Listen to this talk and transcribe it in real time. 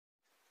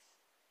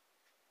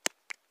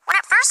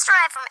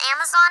iPad from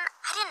Amazon,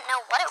 I didn't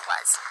know what it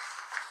was.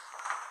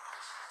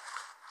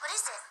 What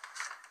is it?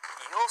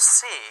 You'll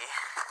see.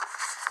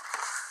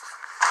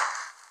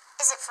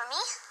 Is it for me?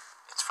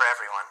 It's for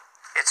everyone.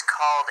 It's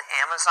called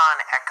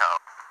Amazon Echo.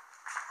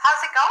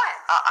 How's it going?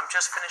 I'm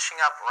just finishing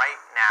up right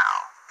now.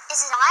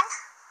 Is it on?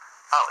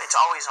 Oh, it's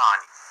always on.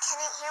 Can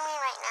it hear me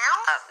right now?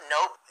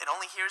 Nope. It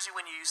only hears you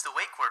when you use the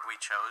wake word we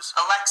chose.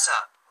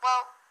 Alexa.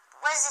 Well,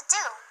 what does it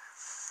do?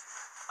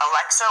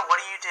 Alexa, what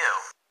do you do?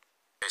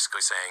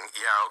 Basically saying,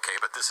 yeah, okay,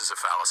 but this is a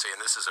fallacy, and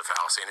this is a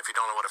fallacy, and if you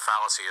don't know what a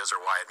fallacy is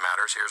or why it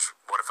matters, here's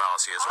what a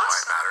fallacy is and why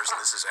it matters,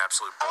 and this is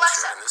absolute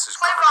bullshit, Alexa, and this is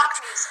play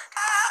garbage. rock music.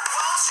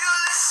 Won't you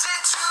listen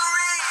to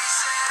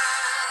reason?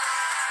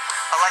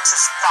 Alexa,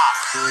 stop.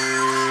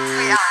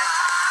 We aren't.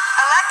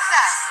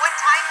 Alexa, what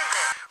time is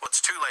it? Well,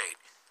 it's too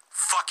late.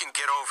 Fucking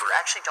get over You it.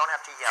 actually don't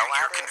have to yell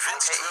You're at it.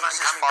 convinced It that I'm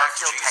uses coming back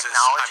to far-field Jesus.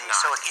 technology I'm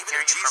not. so it can Even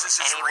hear if you from Jesus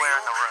is anywhere real,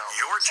 in the room.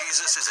 your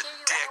Jesus is a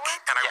dick,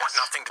 and I want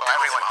nothing to Well, do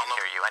with everyone him. can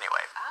hear you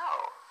anyway.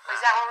 Oh, is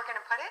that where we're going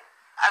to put it?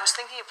 I was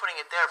thinking of putting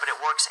it there, but it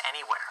works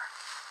anywhere.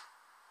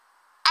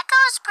 Echo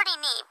is pretty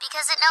neat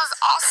because it knows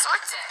all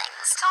sorts of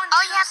things.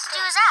 All you have to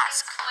do is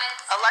ask.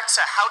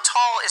 Alexa, how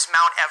tall is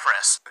Mount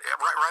Everest?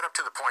 Right up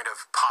to the point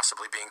of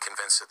possibly being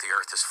convinced that the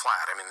earth is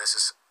flat. I mean, this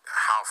is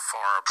how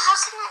far How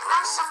can it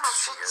know so removed much?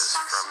 she It's is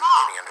so from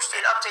small. any It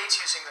understanding. updates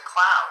using the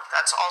cloud.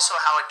 That's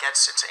also how it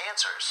gets its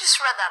answers.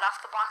 Just read that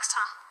off the box,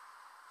 Tom.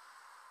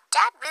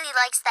 Dad really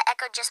likes that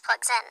Echo just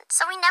plugs in,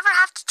 so we never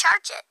have to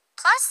charge it.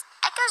 Plus,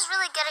 Echo's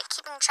really good at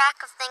keeping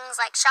track of things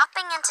like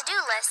shopping and to-do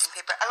lists.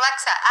 Paper.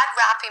 Alexa, add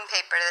wrapping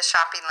paper to the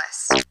shopping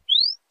list.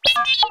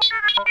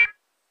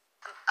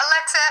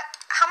 Alexa,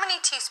 how many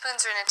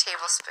teaspoons are in a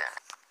tablespoon?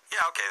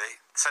 Yeah, okay, they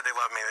said they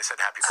love me. They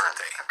said happy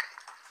birthday. Okay.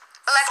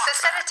 Alexa,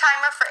 set a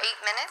timer for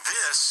 8 minutes.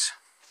 This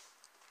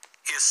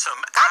is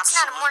some Dad's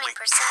not a morning absolutely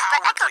person,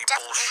 but Echo cowardly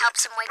definitely bullshit.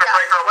 helps him wake up.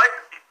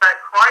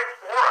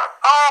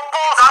 Oh,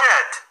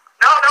 bullshit!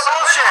 No,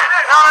 bullshit!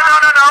 No,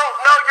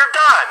 you're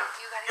done.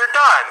 You're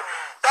done.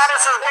 That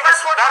is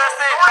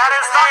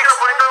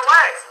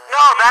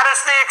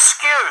the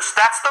excuse.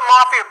 That's the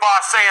mafia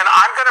boss saying,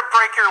 I'm gonna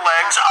break your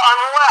legs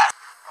unless.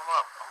 I'm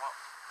up.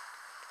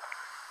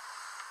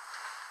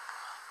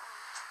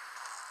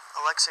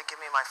 Alexa, give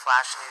me my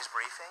flash news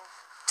briefing.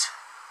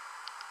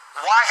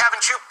 Why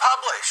haven't you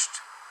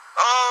published?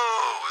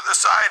 Oh, the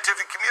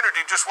scientific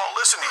community just won't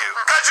listen to you.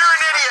 Because you're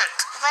an idiot!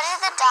 What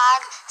did the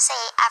dog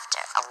say after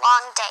a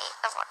long day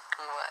of work?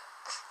 What?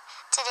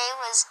 Today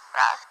was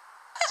rough.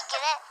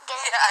 Get it? Get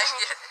it? Yeah, I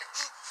get it.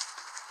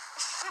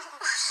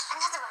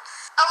 Another one.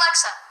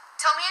 Alexa,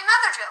 tell me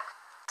another joke.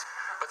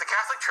 But the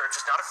Catholic Church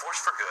is not a force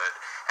for good,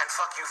 and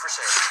fuck you for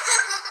saying so.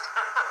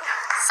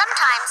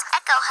 Sometimes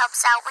Echo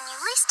helps out when you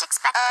least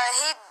expect it.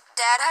 Hey,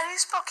 Dad, how do you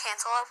spell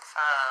cantaloupe?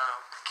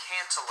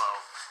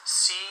 Cantaloupe.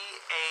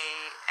 C-A-N-T...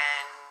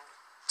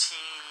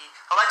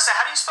 Alexa,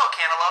 how do you spell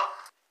cantaloupe?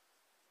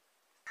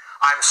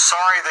 I'm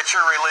sorry that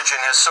your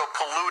religion has so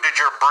polluted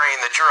your brain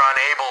that you're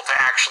unable to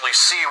actually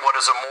see what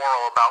is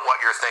immoral about what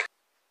you're thinking.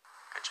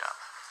 Good job.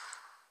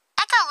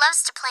 Echo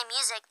loves to play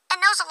music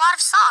and knows a lot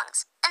of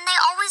songs, and they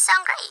always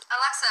sound great.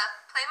 Alexa,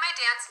 play my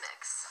dance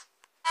mix.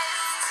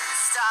 Alexa,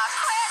 stop.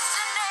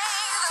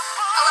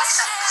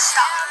 Alexa,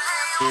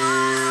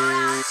 define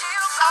annoying.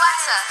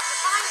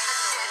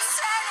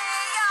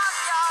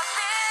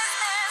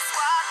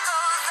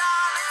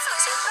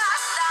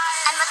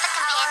 And with the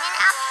companion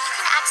app, you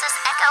can access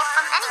Echo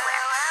from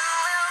anywhere.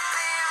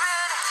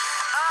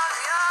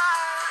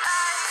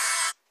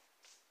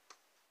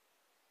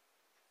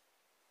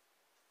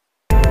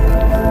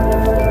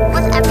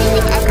 With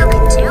everything Echo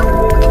can do,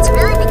 it's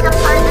really become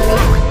part of the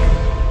family.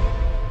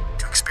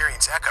 To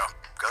experience Echo,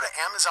 go to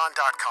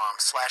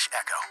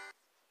Amazon.com/Echo.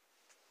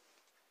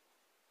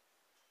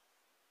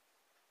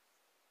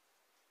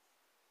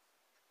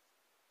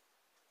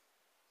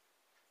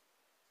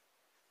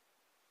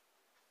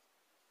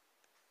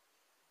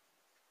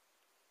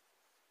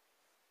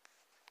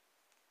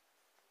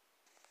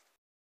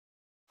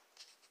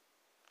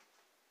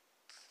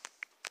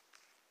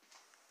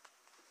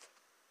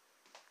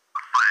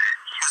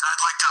 Because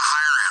I'd like to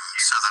hire him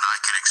so that I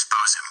can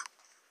expose him.